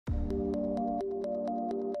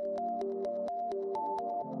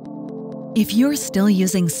If you're still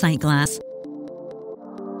using sight glass,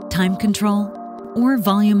 time control, or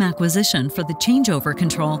volume acquisition for the changeover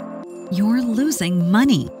control, you're losing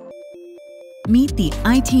money. Meet the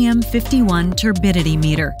ITM-51 Turbidity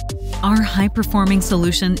Meter. Our high-performing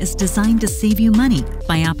solution is designed to save you money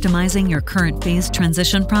by optimizing your current phase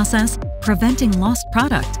transition process, preventing lost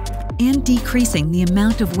product, and decreasing the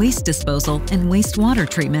amount of waste disposal and wastewater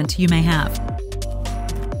treatment you may have.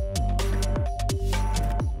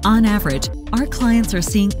 On average, our clients are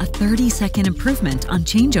seeing a 30-second improvement on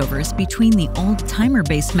changeovers between the old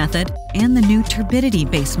timer-based method and the new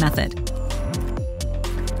turbidity-based method.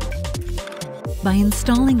 By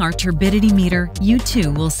installing our turbidity meter, you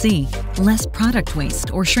too will see less product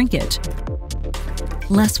waste or shrinkage,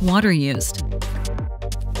 less water used,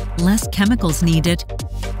 less chemicals needed,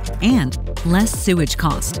 and less sewage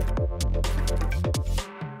cost.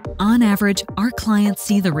 On average, our clients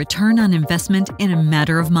see the return on investment in a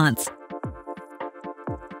matter of months.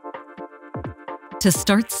 To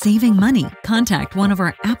start saving money, contact one of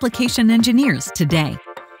our application engineers today.